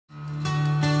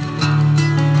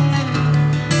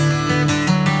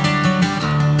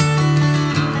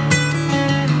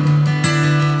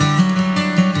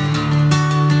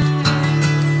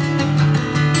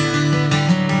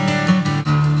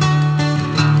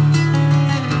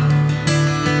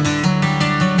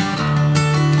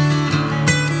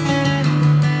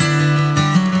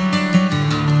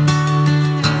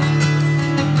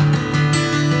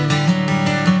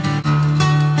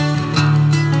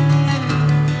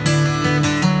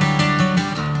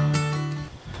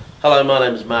Hello, my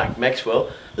name is Mark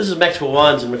Maxwell. This is Maxwell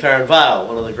Wines in McLaren Vale,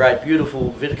 one of the great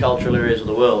beautiful viticultural areas of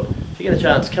the world. If you get a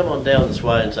chance, come on down this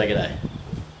way and say good day.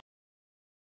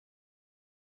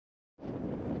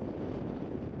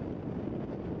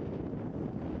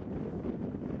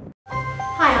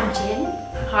 Hi, I'm Jen.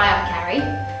 Hi, I'm Carrie.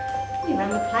 We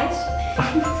run the place.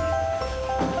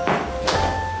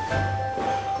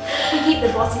 We keep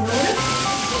the boss in order.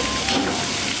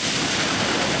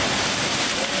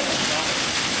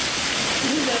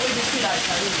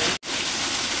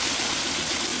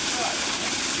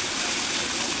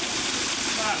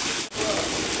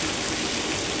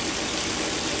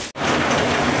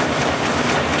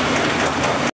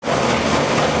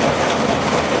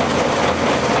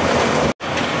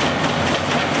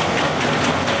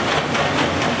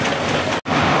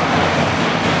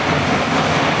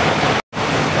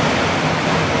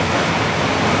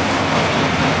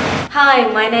 Hi,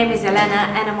 my name is Elena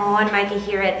and I'm a winemaker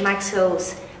here at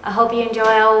Maxwell's. I hope you enjoy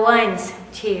our wines.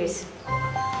 Cheers.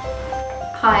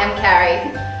 Hi, I'm Carrie.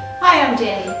 Hi, I'm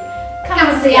Jenny. Come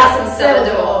and see us in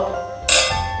Salvador.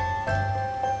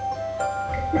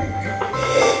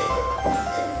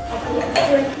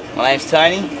 My name's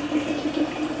Tony,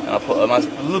 and I put a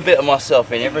little bit of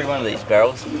myself in every one of these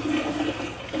barrels.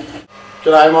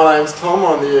 G'day, my name's Tom.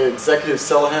 I'm the executive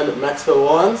cellar hand at Maxwell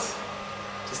Wines.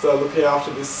 Just looking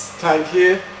after this tank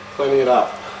here, cleaning it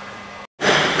up.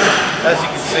 As you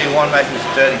can see, winemaking is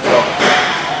a dirty job.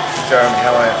 Jeremy,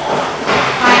 how are you?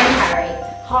 Hi, I'm Harry.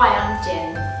 Hi, I'm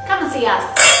Jen. Come and see us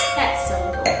at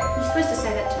Salvador. You're supposed to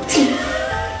say that to me.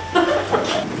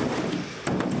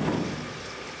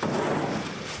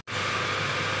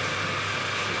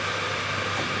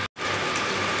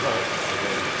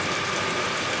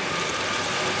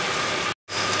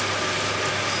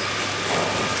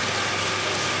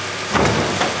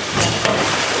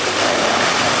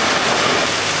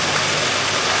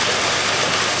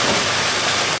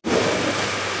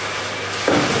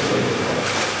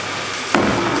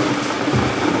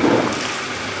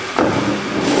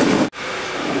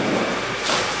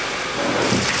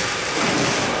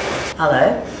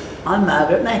 Hello, I'm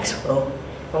Margaret Maxwell,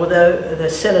 although the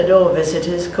Salvador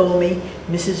visitors call me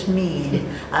Mrs. Mead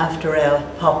after our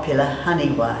popular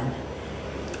honey wine.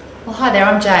 Well, hi there,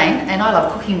 I'm Jane and I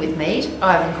love cooking with mead.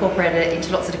 I've incorporated it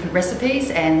into lots of different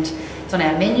recipes and it's on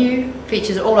our menu,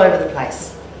 features all over the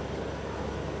place.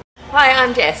 Hi,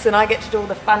 I'm Jess and I get to do all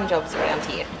the fun jobs around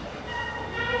here.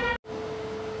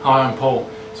 Hi, I'm Paul.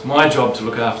 It's my job to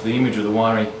look after the image of the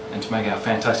winery and to make our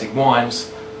fantastic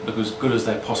wines look as good as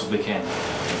they possibly can.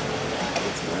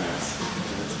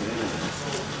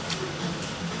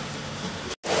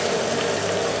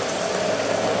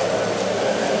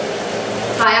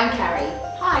 Hi, I'm Carrie.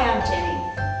 Hi, I'm Jenny.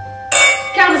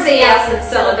 Come and see us at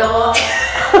Salvador. I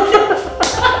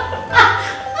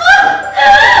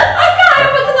can't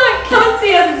help it tonight. Come and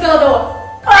see us in Salvador.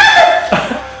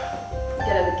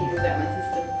 Get other giggles out my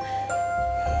system.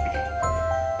 Okay.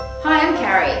 Hi, I'm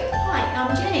Carrie. Hi,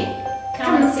 I'm Jenny.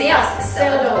 Come and see us at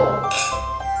Salvador.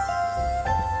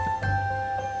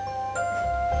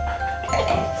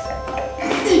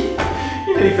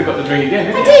 You nearly forgot to drink again,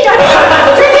 didn't you?